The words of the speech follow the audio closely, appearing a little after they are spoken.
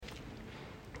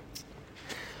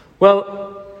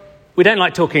Well, we don't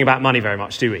like talking about money very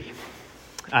much, do we?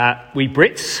 We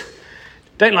Brits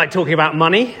don't like talking about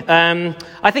money.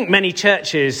 I think many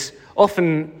churches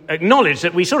often acknowledge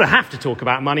that we sort of have to talk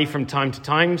about money from time to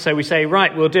time. So we say,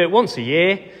 right, we'll do it once a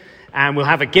year, and we'll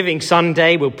have a Giving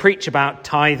Sunday. We'll preach about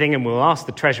tithing, and we'll ask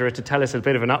the treasurer to tell us a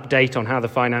bit of an update on how the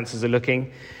finances are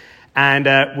looking. And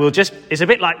it's a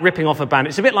bit like ripping off a band.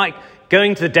 It's a bit like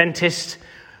going to the dentist.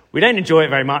 We don't enjoy it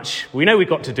very much. We know we've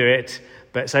got to do it.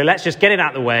 But so let's just get it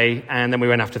out of the way, and then we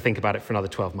won't have to think about it for another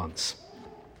 12 months.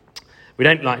 We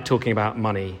don't like talking about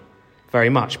money very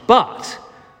much. But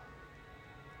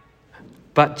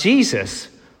Jesus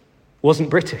wasn't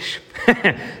British.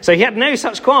 So he had no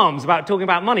such qualms about talking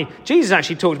about money. Jesus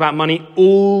actually talked about money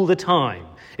all the time.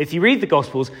 If you read the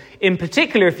Gospels, in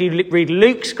particular if you read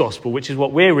Luke's Gospel, which is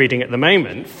what we're reading at the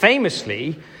moment,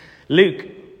 famously, Luke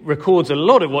records a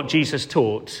lot of what Jesus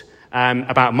taught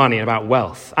about money and about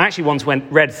wealth. I actually once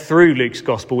read through Luke's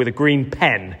Gospel with a green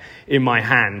pen in my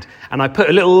hand, and I put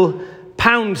a little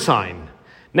pound sign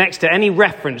next to any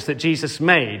reference that Jesus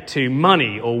made to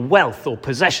money or wealth or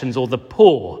possessions or the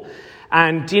poor.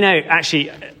 And, actually,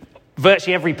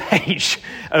 virtually every page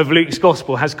of Luke's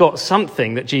Gospel has got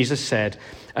something that Jesus said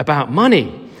about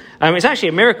money. It's actually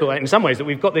a miracle in some ways that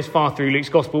we've got this far through Luke's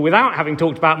Gospel without having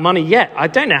talked about money yet. I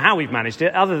don't know how we've managed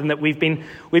it, other than that we've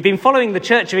been following the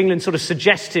Church of England sort of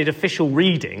suggested official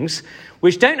readings,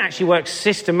 which don't actually work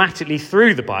systematically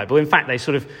through the Bible. In fact, they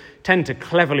sort of tend to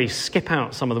cleverly skip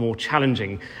out some of the more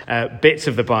challenging bits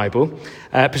of the Bible,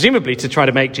 presumably to try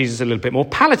to make Jesus a little bit more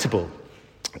palatable.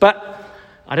 But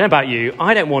I don't know about you,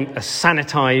 I don't want a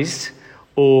sanitized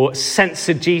or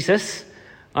censored Jesus.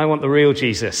 I want the real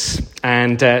Jesus.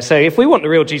 And so if we want the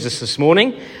real Jesus this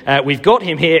morning, we've got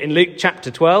him here in Luke chapter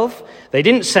 12. They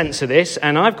didn't censor this,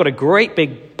 and I've got a great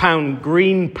big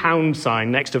green pound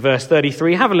sign next to verse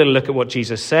 33. Have a little look at what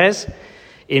Jesus says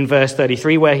in verse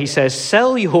 33, where he says,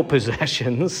 "Sell your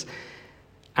possessions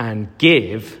and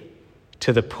give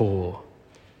to the poor.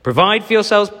 Provide for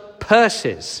yourselves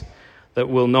purses that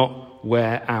will not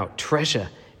wear out, treasure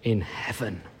in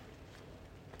heaven."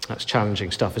 That's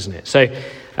challenging stuff, isn't it? So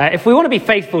if we want to be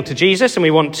faithful to Jesus and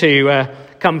we want to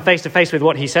come face to face with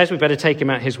what he says, we better take him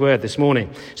at his word this morning.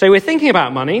 So we're thinking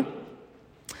about money,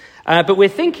 but we're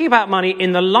thinking about money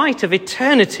in the light of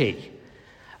eternity.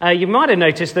 You might have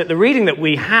noticed that the reading that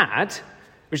we had,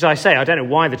 which I say, I don't know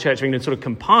why the Church of England sort of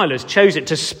compilers chose it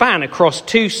to span across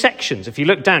two sections. If you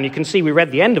look down, you can see we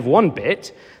read the end of one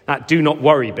bit, that do not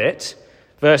worry bit.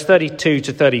 Verse 32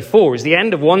 to 34 is the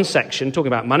end of one section, talking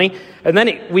about money. And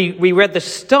then we read the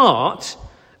start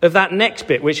of that next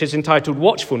bit, which is entitled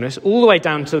Watchfulness, all the way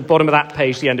down to the bottom of that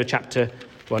page, the end of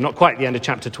not quite the end of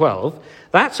chapter 12.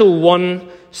 That's all one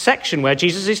section where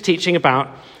Jesus is teaching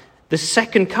about the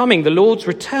second coming, the Lord's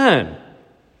return.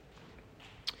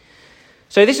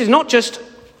 So this is not just,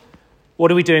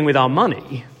 what are we doing with our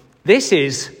money? This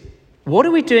is, what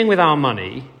are we doing with our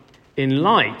money in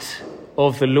light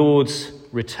of the Lord's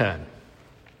return?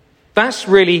 That's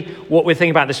really what we're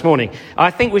thinking about this morning.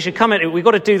 I think we should come at it, we've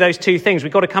got to do those two things.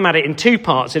 We've got to come at it in two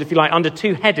parts, if you like, under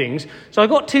two headings. So I've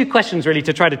got two questions really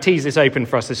to try to tease this open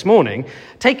for us this morning,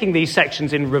 taking these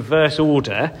sections in reverse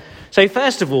order. So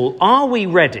first of all, are we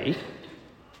ready?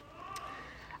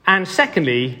 And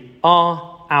secondly,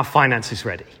 are our finances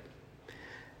ready?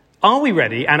 Are we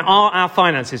ready, and are our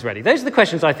finances ready? Those are the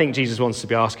questions I think Jesus wants to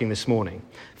be asking this morning.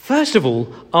 First of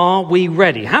all, are we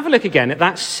ready? Have a look again at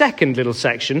that second little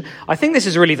section. I think this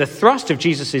is really the thrust of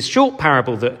Jesus' short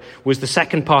parable that was the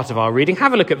second part of our reading.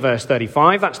 Have a look at verse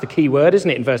 35. That's the key word,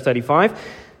 isn't it, in verse 35?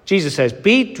 Jesus says,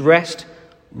 "Be dressed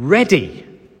ready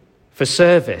for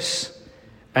service."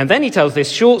 And then he tells this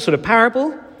short sort of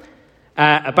parable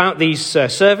about these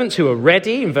servants who are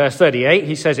ready. In verse 38,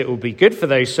 he says it will be good for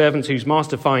those servants whose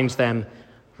master finds them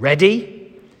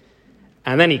ready.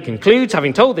 And then he concludes,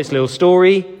 having told this little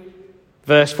story,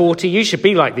 verse 40, you should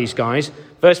be like these guys.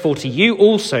 Verse 40, you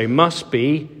also must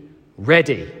be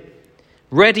ready.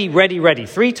 Ready, ready, ready.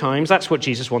 3 times, that's what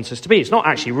Jesus wants us to be. It's not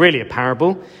actually really a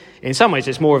parable. In some ways,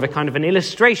 it's more of a kind of an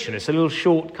illustration. It's a little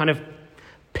short kind of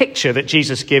picture that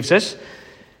Jesus gives us,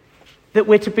 that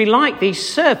we're to be like these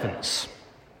servants.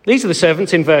 These are the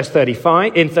servants in verse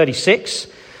 36,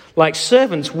 like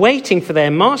servants waiting for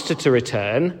their master to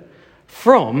return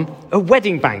from a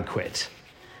wedding banquet.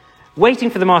 Waiting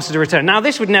for the master to return. Now,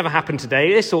 this would never happen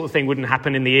today. This sort of thing wouldn't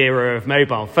happen in the era of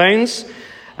mobile phones.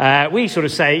 We sort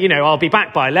of say, I'll be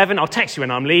back by 11. I'll text you when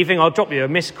I'm leaving. I'll drop you a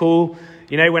missed call,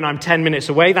 when I'm 10 minutes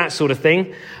away, that sort of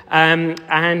thing.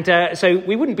 So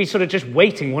we wouldn't be sort of just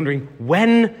waiting, wondering,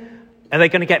 when are they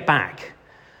going to get back?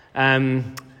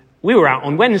 we were out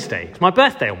on Wednesday. It's my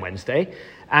birthday on Wednesday.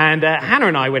 And Hannah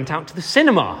and I went out to the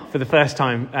cinema for the first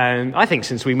time, I think,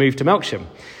 since we moved to Melksham.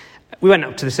 We went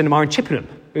up to the cinema in Chippenham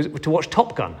to watch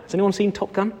Top Gun. Has anyone seen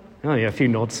Top Gun? Oh, yeah, a few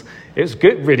nods. It was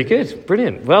good, really good,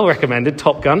 brilliant. Well recommended,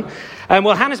 Top Gun.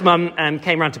 Well, Hannah's mum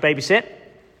came round to babysit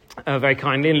very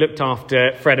kindly and looked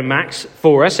after Fred and Max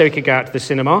for us so we could go out to the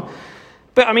cinema.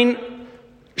 But, I mean,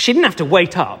 she didn't have to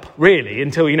wait up, really,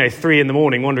 until, 3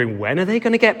 a.m, wondering when are they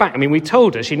going to get back. I mean, we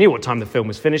told her, she knew what time the film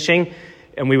was finishing,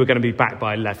 and we were going to be back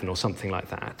by 11 or something like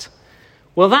that.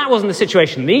 Well, that wasn't the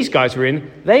situation these guys were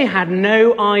in. They had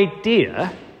no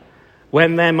idea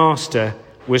when their master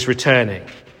was returning.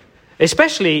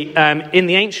 Especially in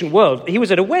the ancient world. He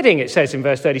was at a wedding, it says in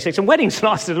verse 36, and weddings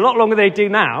lasted a lot longer than they do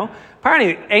now.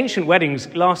 Apparently, ancient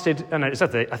weddings lasted, and I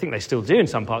think they still do in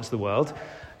some parts of the world,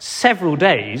 several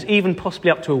days, even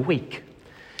possibly up to a week.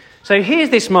 So here's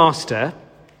this master.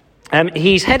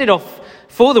 He's headed off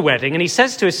for the wedding, and he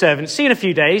says to his servants, see you in a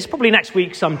few days, probably next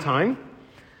week sometime.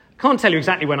 Can't tell you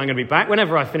exactly when I'm going to be back,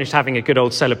 whenever I've finished having a good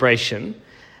old celebration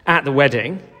at the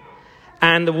wedding.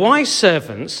 And the wise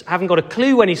servants haven't got a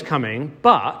clue when he's coming,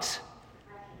 but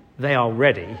they are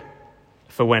ready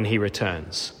for when he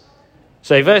returns.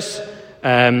 So verse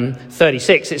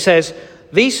 36, it says,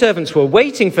 these servants were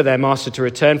waiting for their master to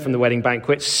return from the wedding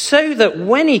banquet so that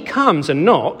when he comes and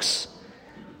knocks,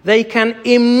 they can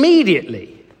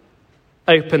immediately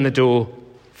open the door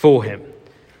for him.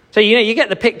 So, you get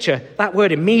the picture, that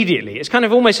word immediately. It's kind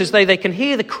of almost as though they can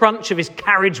hear the crunch of his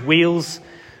carriage wheels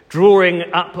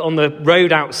drawing up on the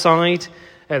road outside.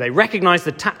 They recognize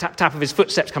the tap, tap, tap of his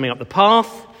footsteps coming up the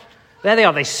path. There they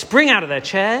are. They spring out of their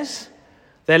chairs.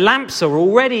 Their lamps are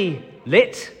already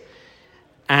lit.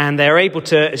 And they're able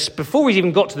to, before he's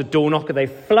even got to the door knocker, they've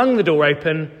flung the door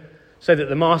open so that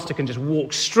the master can just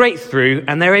walk straight through.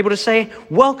 And they're able to say,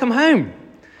 welcome home.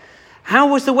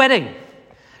 How was the wedding?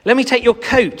 Let me take your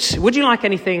coat. Would you like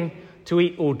anything to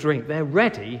eat or drink? They're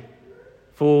ready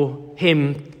for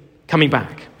him coming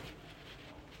back.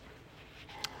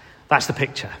 That's the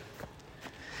picture.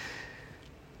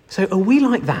 So are we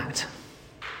like that?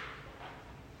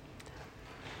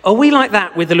 Are we like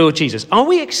that with the Lord Jesus? Are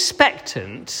we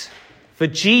expectant for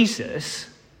Jesus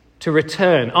to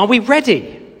return? Are we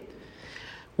ready?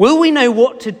 Will we know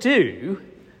what to do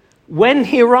when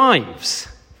he arrives?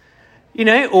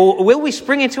 Or will we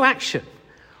spring into action?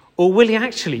 Or will he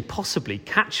actually possibly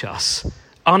catch us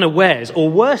unawares? Or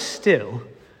worse still,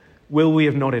 will we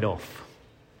have nodded off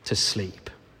to sleep?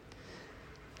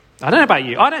 I don't know about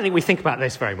you. I don't think we think about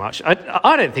this very much.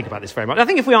 I don't think about this very much. I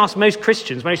think if we ask most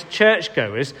Christians, most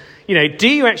churchgoers, do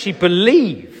you actually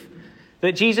believe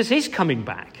that Jesus is coming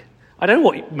back? I don't know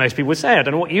what most people would say. I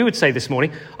don't know what you would say this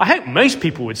morning. I hope most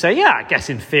people would say, yeah, I guess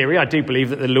in theory, I do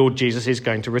believe that the Lord Jesus is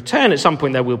going to return. At some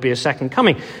point, there will be a second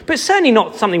coming. But certainly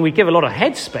not something we give a lot of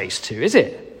headspace to, is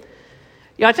it?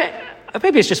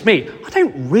 Maybe it's just me. I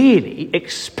don't really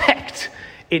expect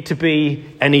it to be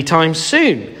anytime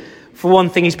soon. For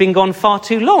one thing, he's been gone far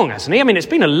too long, hasn't he? I mean, it's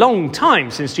been a long time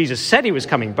since Jesus said he was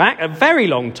coming back, a very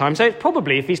long time. So it's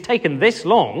probably, if he's taken this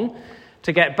long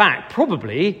to get back,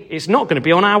 probably it's not going to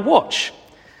be on our watch.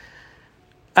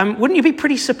 Wouldn't you be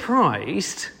pretty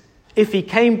surprised if he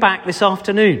came back this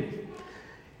afternoon?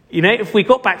 If we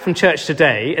got back from church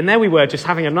today, and there we were just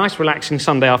having a nice relaxing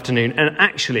Sunday afternoon, and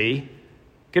actually,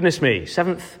 goodness me,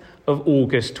 7th of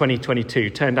August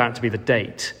 2022 turned out to be the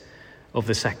date of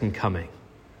the second coming.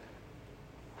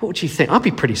 What would you think? I'd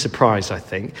be pretty surprised, I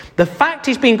think. The fact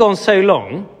he's been gone so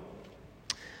long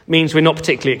means we're not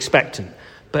particularly expectant.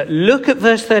 But look at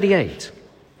verse 38.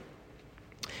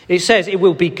 It says, it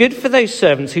will be good for those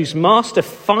servants whose master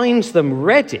finds them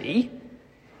ready,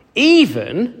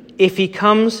 even if he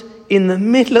comes in the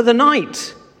middle of the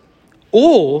night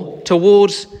or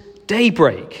towards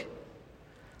daybreak.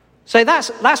 So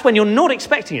that's when you're not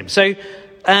expecting him. So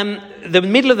the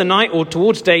middle of the night or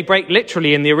towards daybreak,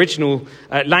 literally in the original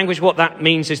language, what that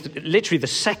means is literally the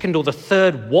second or the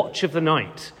third watch of the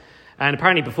night. And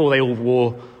apparently before they all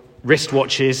wore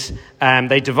wristwatches,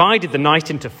 they divided the night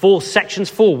into 4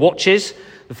 sections, 4 watches.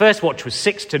 The first watch was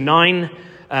 6 to 9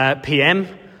 p.m.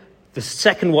 The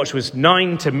second watch was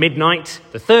 9 to midnight.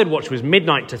 The third watch was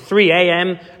midnight to 3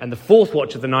 a.m. And the fourth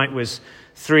watch of the night was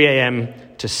 3 a.m.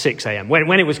 to 6 a.m.,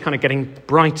 when it was kind of getting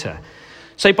brighter.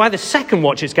 So by the second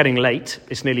watch, it's getting late.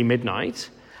 It's nearly midnight.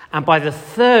 And by the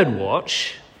third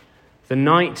watch, the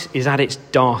night is at its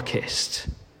darkest.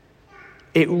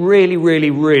 It really,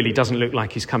 really, really doesn't look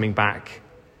like he's coming back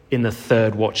in the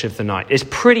third watch of the night. It's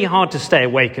pretty hard to stay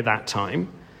awake at that time.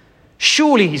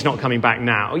 Surely he's not coming back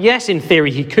now. Yes, in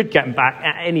theory, he could get back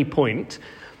at any point.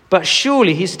 But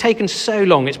surely he's taken so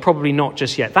long, it's probably not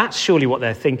just yet. That's surely what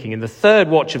they're thinking. In the third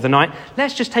watch of the night,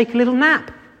 let's just take a little nap.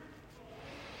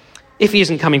 If he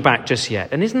isn't coming back just yet.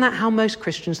 And isn't that how most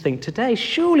Christians think today?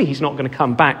 Surely he's not going to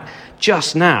come back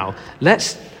just now.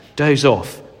 Let's doze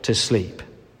off to sleep.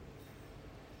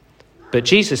 But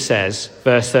Jesus says,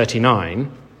 verse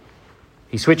 39,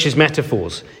 he switches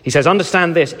metaphors. He says,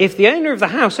 understand this, if the owner of the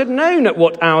house had known at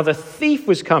what hour the thief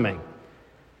was coming,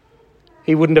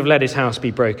 he wouldn't have let his house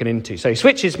be broken into. So he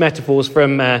switches metaphors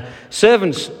from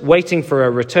servants waiting for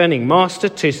a returning master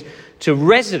to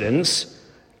residents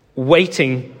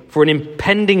waiting for an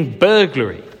impending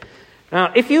burglary.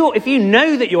 Now, if you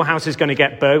know that your house is going to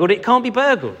get burgled, it can't be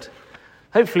burgled.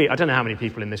 Hopefully, I don't know how many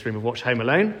people in this room have watched Home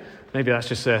Alone. Maybe that's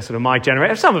just sort of my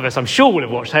generation. Some of us, I'm sure, will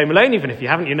have watched Home Alone. Even if you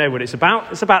haven't, you know what it's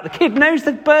about. It's about the kid knows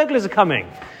the burglars are coming.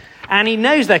 And he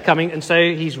knows they're coming, and so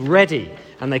he's ready.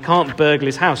 And they can't burgle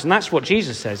his house. And that's what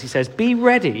Jesus says. He says, be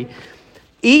ready,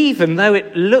 even though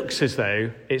it looks as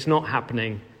though it's not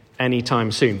happening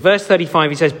anytime soon. Verse 35,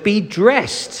 he says, be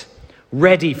dressed,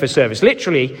 ready for service.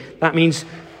 Literally, that means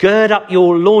gird up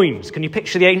your loins. Can you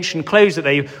picture the ancient clothes that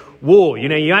they wore? You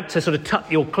know, you had to sort of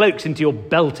tuck your cloaks into your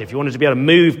belt if you wanted to be able to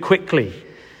move quickly.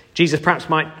 Jesus perhaps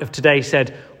might have today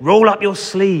said, roll up your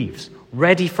sleeves,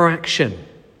 ready for action.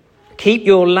 Keep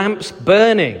your lamps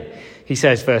burning. He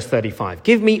says, verse 35,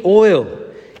 give me oil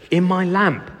in my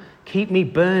lamp. Keep me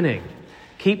burning.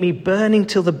 Keep me burning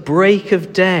till the break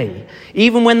of day.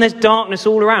 Even when there's darkness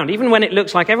all around. Even when it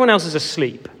looks like everyone else is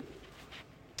asleep.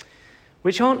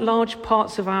 Which aren't large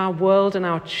parts of our world and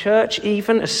our church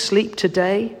even asleep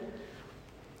today.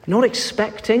 Not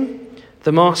expecting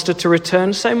the master to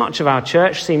return. So much of our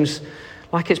church seems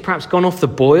like it's perhaps gone off the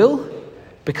boil.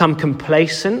 Become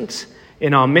complacent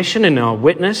in our mission, in our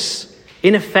witness.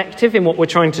 Ineffective in what we're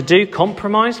trying to do,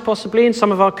 compromised possibly in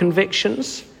some of our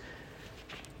convictions.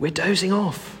 We're dozing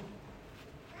off.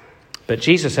 But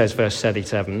Jesus says, verse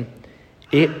 37,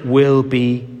 it will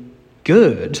be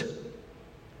good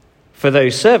for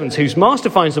those servants whose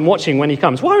master finds them watching when he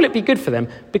comes. Why will it be good for them?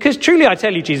 Because truly I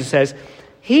tell you, Jesus says,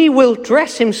 he will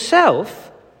dress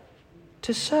himself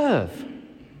to serve.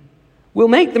 Will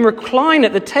make them recline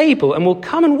at the table and will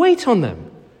come and wait on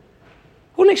them.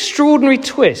 What an extraordinary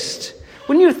twist.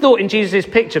 Wouldn't you have thought in Jesus'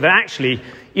 picture that actually,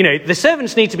 you know, the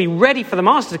servants need to be ready for the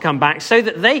master to come back so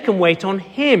that they can wait on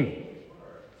him?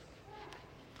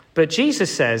 But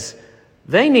Jesus says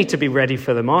they need to be ready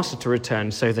for the master to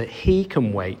return so that he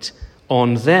can wait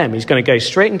on them. He's going to go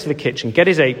straight into the kitchen, get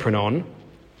his apron on,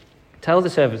 tell the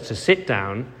servants to sit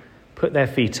down, put their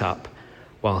feet up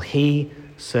while he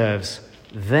serves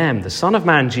them. The Son of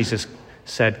Man, Jesus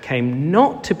said, came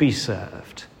not to be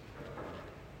served,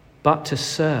 but to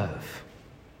serve.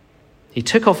 He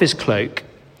took off his cloak,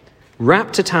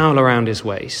 wrapped a towel around his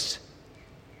waist,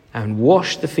 and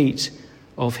washed the feet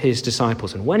of his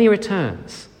disciples. And when he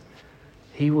returns,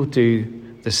 he will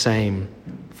do the same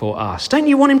for us. Don't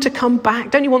you want him to come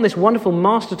back? Don't you want this wonderful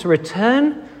master to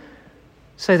return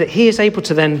so that he is able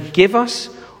to then give us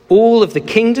all of the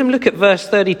kingdom? Look at verse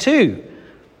 32.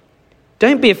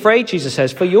 Don't be afraid, Jesus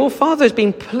says, for your Father has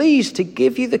been pleased to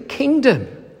give you the kingdom.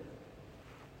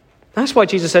 That's why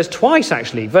Jesus says twice,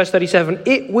 actually. Verse 37,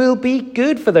 it will be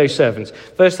good for those servants.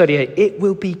 Verse 38, it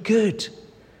will be good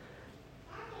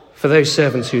for those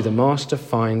servants who the master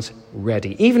finds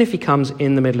ready, even if he comes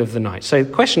in the middle of the night. So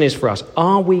the question is for us,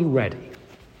 are we ready?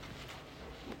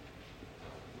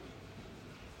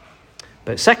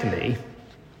 But secondly,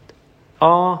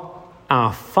 are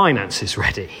our finances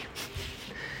ready?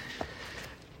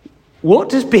 What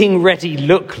does being ready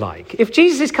look like? If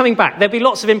Jesus is coming back, there'd be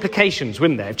lots of implications,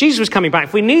 wouldn't there? If Jesus was coming back,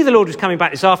 if we knew the Lord was coming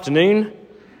back this afternoon,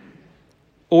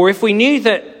 or if we knew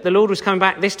that the Lord was coming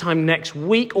back this time next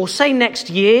week, or say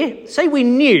next year, say we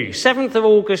knew 7th of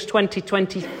August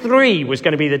 2023 was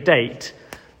going to be the date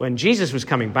when Jesus was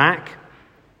coming back,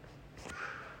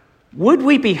 would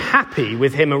we be happy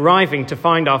with him arriving to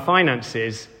find our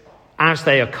finances as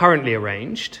they are currently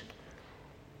arranged?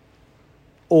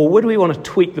 Or would we want to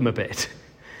tweak them a bit?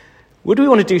 Would we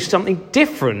want to do something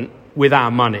different with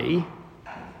our money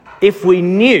if we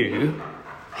knew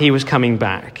he was coming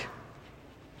back?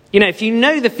 You know, if you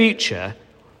know the future,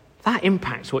 that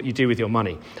impacts what you do with your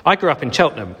money. I grew up in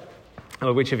Cheltenham,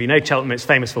 which, if you know Cheltenham, it's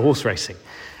famous for horse racing.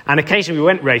 And occasionally we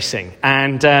went racing.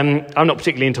 And I'm not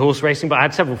particularly into horse racing, but I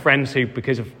had several friends who,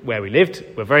 because of where we lived,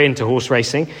 were very into horse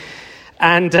racing.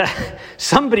 And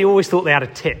somebody always thought they had a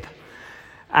tip.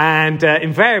 And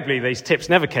invariably, these tips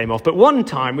never came off. But one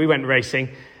time we went racing,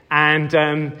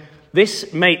 and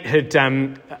this mate had,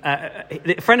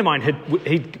 a friend of mine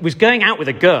he was going out with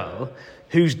a girl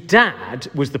whose dad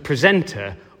was the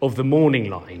presenter of the morning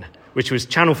line, which was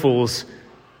Channel 4's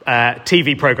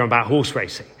TV programme about horse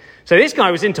racing. So this guy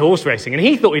was into horse racing, and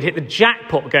he thought he'd hit the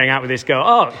jackpot going out with this girl.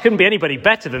 Oh, it couldn't be anybody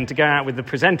better than to go out with the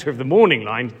presenter of the morning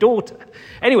line's daughter.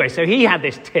 Anyway, so he had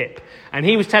this tip, and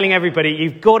he was telling everybody,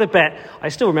 you've got to bet, I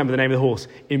still remember the name of the horse,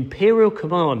 Imperial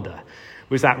Commander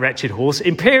was that wretched horse.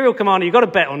 Imperial Commander, you've got to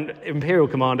bet on Imperial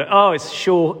Commander. Oh, it's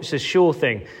a sure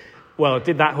thing. Well,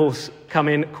 did that horse come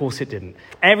in? Of course it didn't.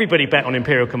 Everybody bet on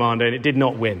Imperial Commander, and it did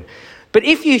not win. But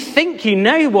if you think you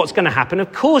know what's going to happen,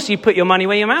 of course you put your money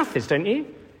where your mouth is, don't you?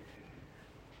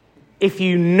 If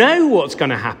you know what's going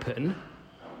to happen,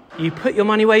 you put your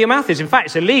money where your mouth is. In fact,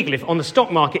 it's illegal if on the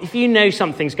stock market, if you know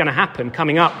something's going to happen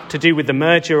coming up to do with the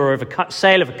merger or of a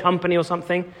sale of a company or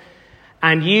something,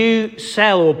 and you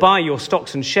sell or buy your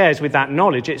stocks and shares with that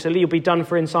knowledge, it's illegal, be done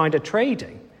for insider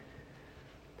trading.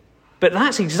 But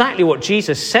that's exactly what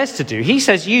Jesus says to do. He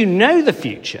says, you know the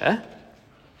future,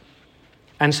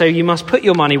 and so you must put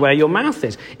your money where your mouth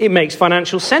is. It makes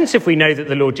financial sense if we know that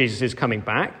the Lord Jesus is coming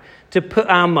back, to put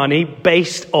our money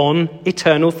based on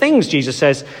eternal things. Jesus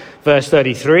says, verse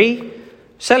 33,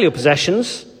 sell your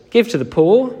possessions, give to the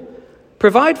poor,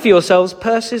 provide for yourselves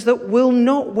purses that will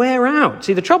not wear out.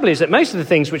 See, the trouble is that most of the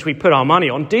things which we put our money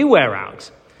on do wear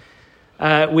out.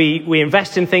 We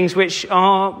invest in things which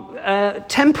are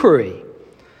temporary.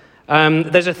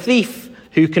 There's a thief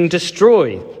who can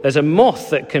destroy. There's a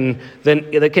moth that can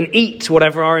eat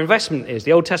whatever our investment is.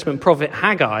 The Old Testament prophet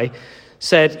Haggai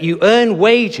said, you earn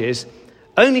wages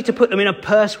only to put them in a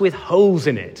purse with holes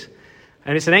in it.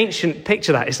 And it's an ancient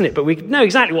picture, that, isn't it? But we know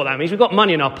exactly what that means. We've got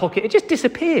money in our pocket. It just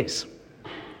disappears.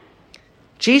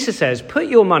 Jesus says, put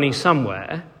your money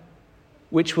somewhere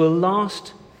which will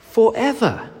last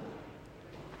forever.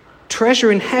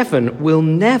 Treasure in heaven will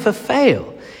never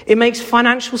fail. It makes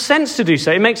financial sense to do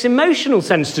so. It makes emotional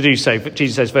sense to do so. But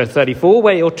Jesus says, verse 34,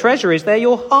 where your treasure is, there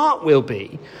your heart will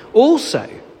be also.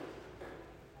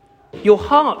 Your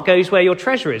heart goes where your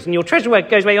treasure is, and your treasure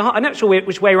goes where your heart. I'm not sure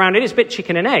which way around it is. It's a bit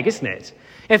chicken and egg, isn't it?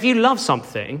 If you love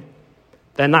something,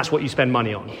 then that's what you spend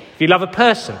money on. If you love a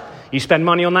person, you spend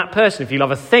money on that person. If you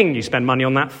love a thing, you spend money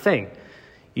on that thing.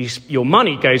 Your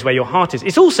money goes where your heart is.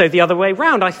 It's also the other way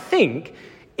around. I think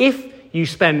if you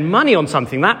spend money on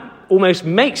something, that almost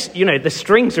makes, the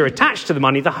strings are attached to the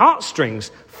money. The heartstrings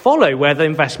follow where the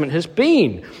investment has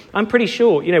been. I'm pretty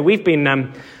sure, we've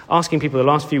been asking people the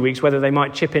last few weeks whether they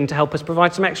might chip in to help us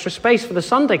provide some extra space for the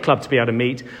Sunday club to be able to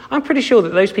meet. I'm pretty sure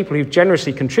that those people who've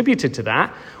generously contributed to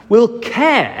that will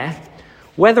care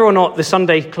whether or not the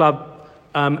Sunday club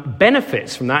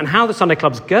benefits from that and how the Sunday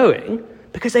club's going,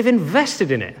 because they've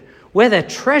invested in it. Where their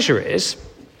treasure is,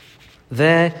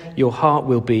 there your heart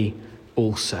will be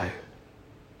also.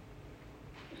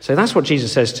 So that's what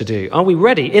Jesus says to do. Are we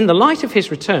ready? In the light of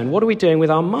his return, what are we doing with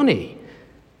our money?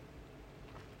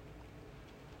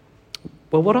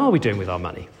 Well, what are we doing with our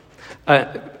money?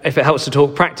 If it helps to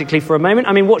talk practically for a moment,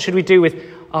 what should we do with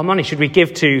our money? Should we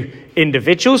give to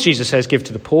individuals? Jesus says give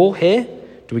to the poor here.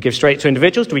 Do we give straight to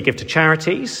individuals? Do we give to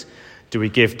charities? Do we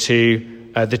give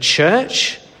to the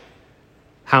church?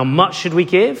 How much should we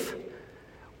give?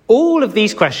 All of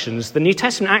these questions, the New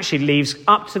Testament actually leaves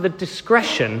up to the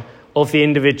discretion of the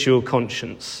individual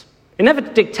conscience. It never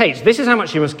dictates, this is how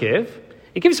much you must give.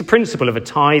 It gives a principle of a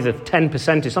tithe of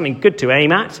 10% is something good to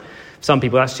aim at. For some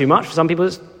people that's too much. For some people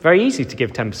it's very easy to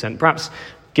give 10%. Perhaps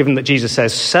given that Jesus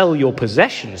says sell your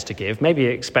possessions to give, maybe he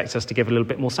expects us to give a little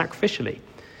bit more sacrificially.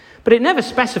 But it never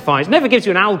specifies, never gives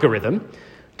you an algorithm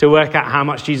to work out how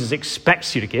much Jesus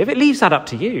expects you to give. It leaves that up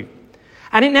to you.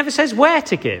 And it never says where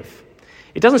to give.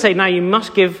 It doesn't say now you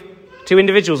must give to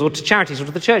individuals or to charities or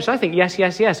to the church. I think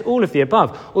yes, all of the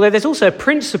above. Although there's also a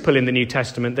principle in the New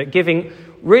Testament that giving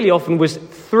really often was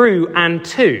through and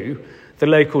to the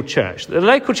local church. The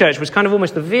local church was kind of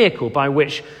almost the vehicle by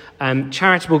which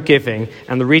charitable giving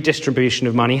and the redistribution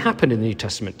of money happened in the New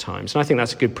Testament times. And I think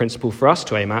that's a good principle for us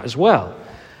to aim at as well.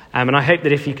 And I hope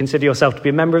that if you consider yourself to be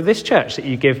a member of this church, that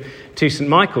you give to St.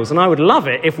 Michael's. And I would love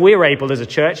it if we're able as a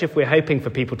church, if we're hoping for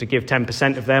people to give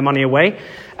 10% of their money away,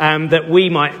 that we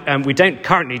might, we don't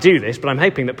currently do this, but I'm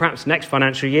hoping that perhaps next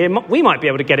financial year, we might be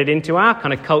able to get it into our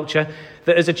kind of culture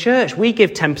that as a church, we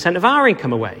give 10% of our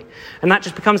income away. And that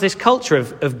just becomes this culture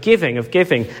of giving,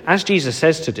 as Jesus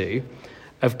says to do,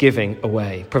 of giving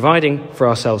away, providing for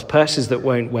ourselves purses that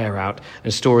won't wear out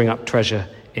and storing up treasure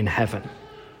in heaven.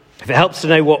 If it helps to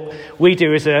know what we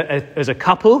do as a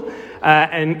couple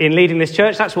and in leading this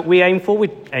church, that's what we aim for.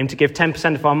 We aim to give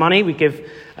 10% of our money. We give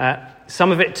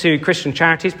some of it to Christian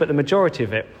charities, but the majority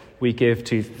of it we give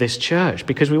to this church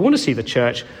because we want to see the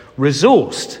church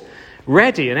resourced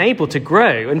ready and able to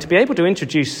grow and to be able to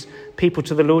introduce people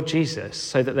to the Lord Jesus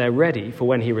so that they're ready for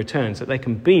when he returns, that they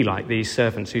can be like these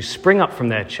servants who spring up from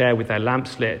their chair with their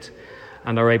lamps lit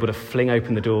and are able to fling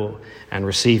open the door and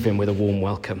receive him with a warm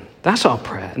welcome. That's our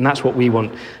prayer, and that's what we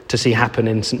want to see happen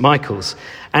in St. Michael's.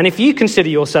 And if you consider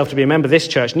yourself to be a member of this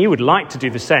church and you would like to do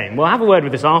the same, well, have a word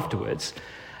with us afterwards.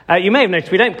 You may have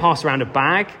noticed we don't pass around a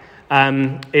bag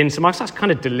in St. Michael's. That's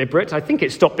kind of deliberate. I think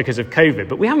it stopped because of COVID,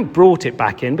 but we haven't brought it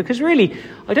back in because really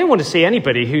I don't want to see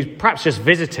anybody who's perhaps just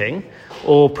visiting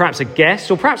or perhaps a guest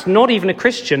or perhaps not even a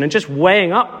Christian and just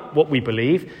weighing up what we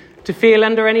believe to feel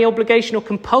under any obligation or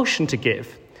compulsion to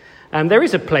give. There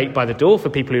is a plate by the door for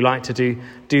people who like to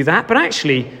do that, but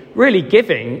actually, really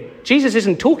giving, Jesus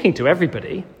isn't talking to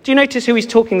everybody. Do you notice who he's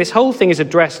talking? This whole thing is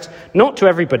addressed not to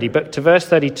everybody, but to verse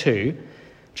 32.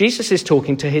 Jesus is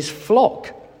talking to his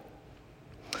flock.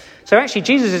 So actually,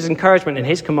 Jesus' encouragement and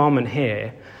his commandment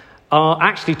here are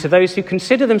actually to those who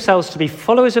consider themselves to be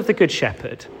followers of the Good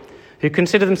Shepherd, who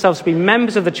consider themselves to be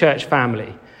members of the church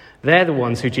family. They're the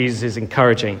ones who Jesus is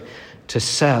encouraging to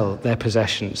sell their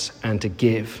possessions and to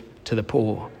give to the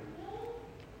poor.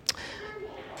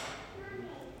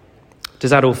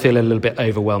 Does that all feel a little bit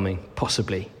overwhelming?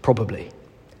 Possibly, probably.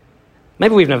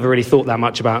 Maybe we've never really thought that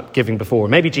much about giving before.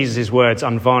 Maybe Jesus' words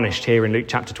unvarnished here in Luke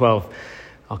chapter 12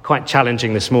 are quite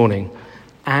challenging this morning.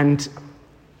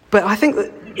 But I think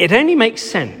that it only makes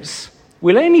sense.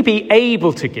 We'll only be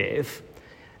able to give,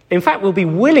 in fact, we'll be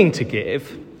willing to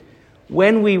give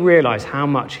when we realise how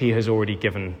much he has already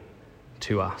given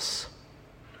to us.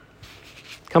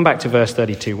 Come back to verse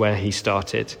 32 where he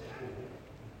started.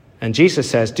 And Jesus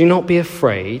says, "Do not be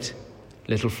afraid,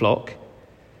 little flock,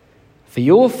 for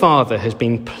your Father has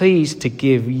been pleased to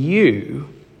give you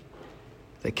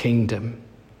the kingdom."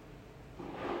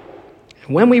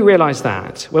 And when we realise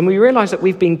that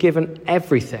we've been given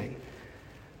everything,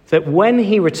 that when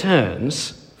he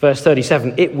returns, verse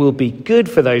 37, it will be good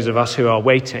for those of us who are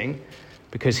waiting,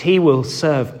 because he will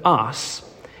serve us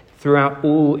throughout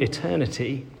all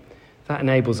eternity. That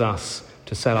enables us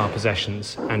to sell our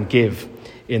possessions and give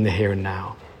in the here and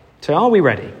now. So are we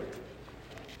ready?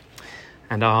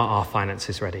 And are our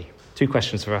finances ready? 2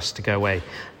 questions for us to go away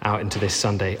out into this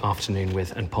Sunday afternoon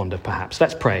with and ponder perhaps.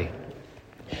 Let's pray.